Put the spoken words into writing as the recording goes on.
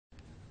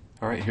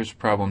Alright, here's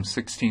problem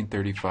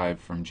 1635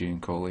 from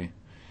Giancoli.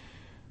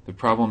 The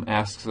problem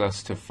asks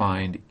us to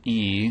find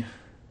E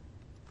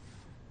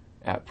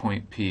at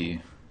point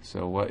P.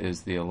 So what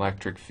is the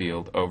electric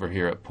field over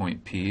here at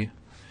point P?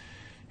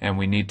 And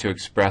we need to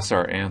express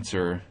our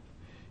answer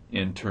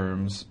in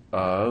terms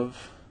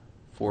of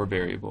four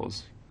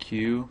variables: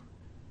 Q,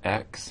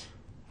 X,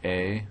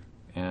 A,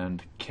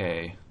 and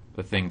K.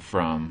 The thing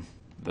from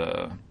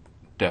the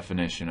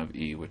definition of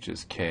E, which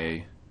is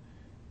K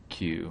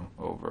Q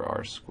over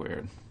R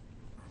squared.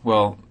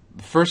 Well,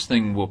 the first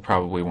thing we'll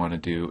probably want to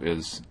do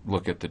is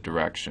look at the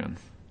direction,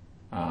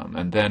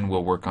 and then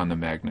we'll work on the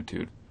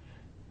magnitude.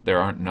 There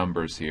aren't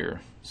numbers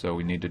here, so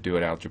we need to do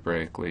it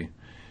algebraically.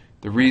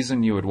 The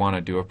reason you would want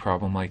to do a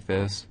problem like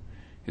this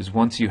is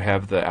once you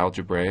have the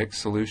algebraic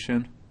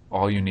solution,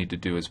 all you need to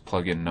do is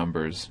plug in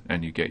numbers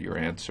and you get your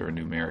answer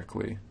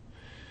numerically.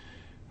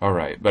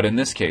 Alright, but in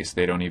this case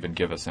they don't even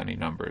give us any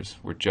numbers.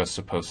 We're just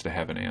supposed to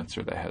have an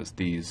answer that has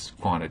these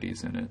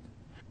quantities in it.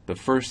 The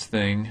first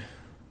thing,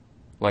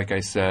 like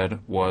I said,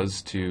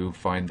 was to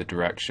find the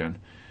direction.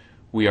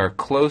 We are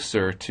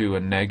closer to a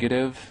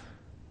negative,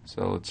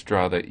 so let's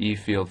draw the E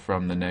field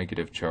from the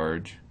negative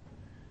charge.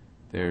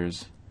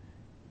 There's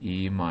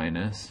E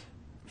minus.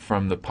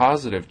 From the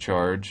positive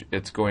charge,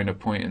 it's going to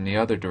point in the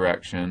other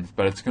direction,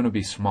 but it's going to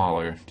be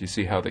smaller. Do you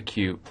see how the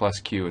Q plus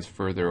Q is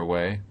further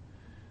away?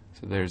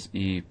 So there's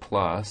E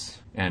plus,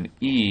 and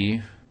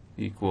E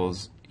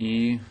equals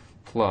E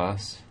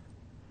plus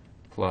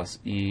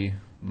E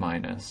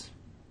minus.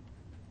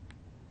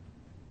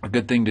 A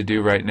good thing to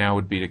do right now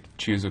would be to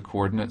choose a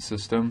coordinate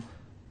system.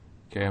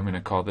 Okay, I'm going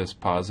to call this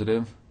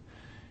positive.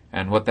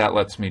 And what that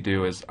lets me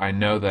do is I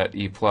know that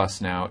E plus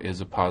now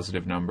is a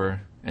positive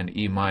number, and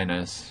E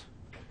minus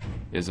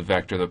is a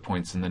vector that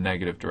points in the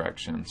negative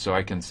direction. So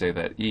I can say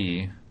that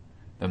E,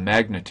 the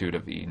magnitude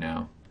of E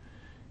now,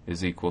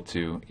 is equal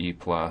to E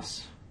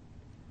plus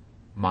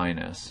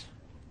minus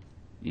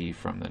E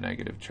from the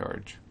negative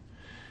charge.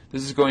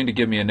 This is going to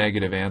give me a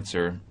negative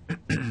answer,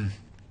 and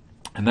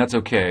that's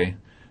okay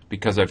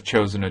because I've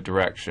chosen a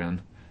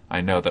direction.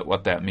 I know that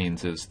what that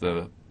means is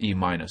the E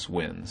minus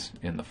wins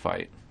in the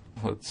fight.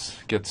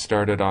 Let's get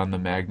started on the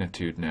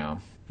magnitude now.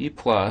 E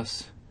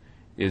plus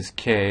is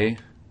K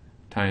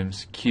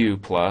times Q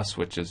plus,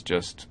 which is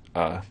just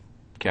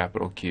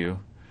capital Q,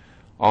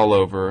 all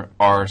over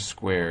R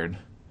squared.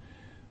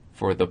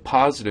 For the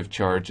positive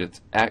charge,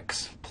 it's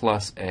X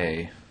plus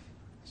A.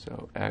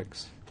 So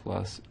X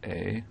plus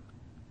A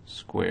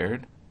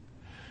squared.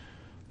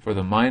 For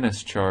the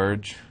minus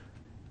charge,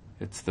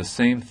 it's the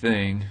same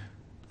thing,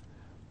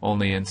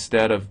 only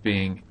instead of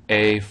being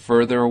A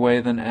further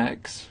away than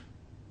X,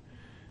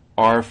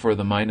 R for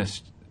the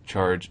minus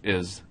charge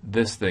is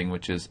this thing,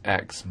 which is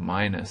X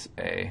minus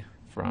A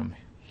from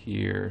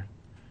here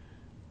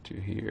to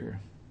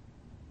here.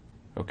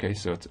 Okay,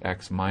 so it's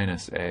X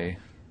minus A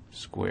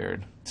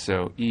squared.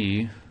 So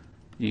E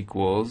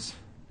equals,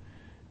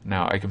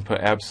 now I can put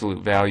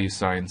absolute value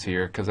signs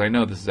here because I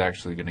know this is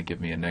actually going to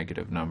give me a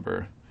negative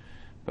number,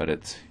 but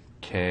it's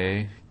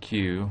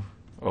KQ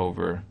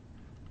over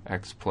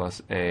X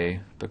plus A,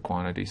 the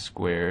quantity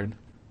squared,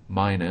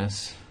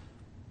 minus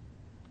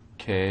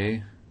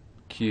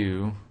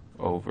KQ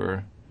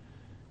over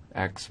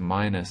X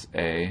minus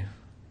A,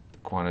 the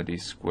quantity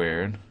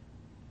squared,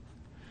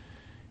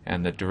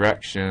 and the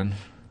direction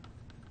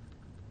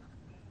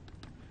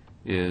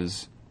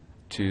is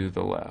to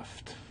the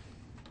left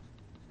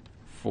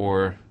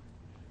for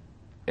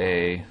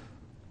A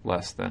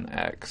less than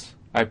X.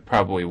 I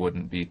probably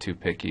wouldn't be too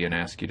picky and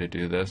ask you to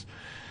do this,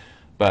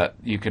 but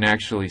you can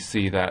actually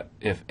see that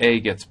if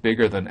A gets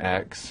bigger than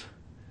X,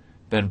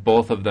 then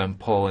both of them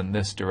pull in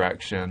this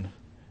direction,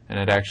 and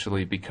it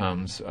actually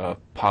becomes a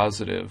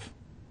positive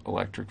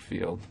electric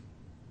field.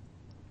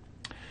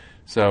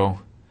 So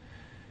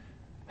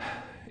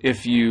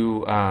if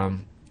you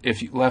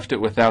left it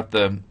without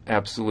the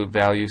absolute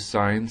value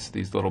signs,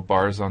 these little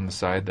bars on the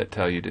side that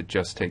tell you to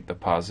just take the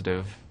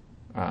positive,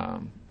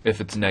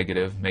 if it's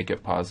negative, make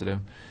it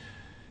positive.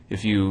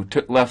 If you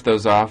left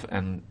those off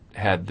and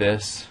had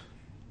this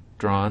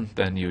drawn,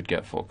 then you would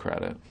get full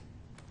credit.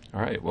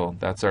 Alright, well,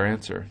 that's our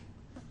answer.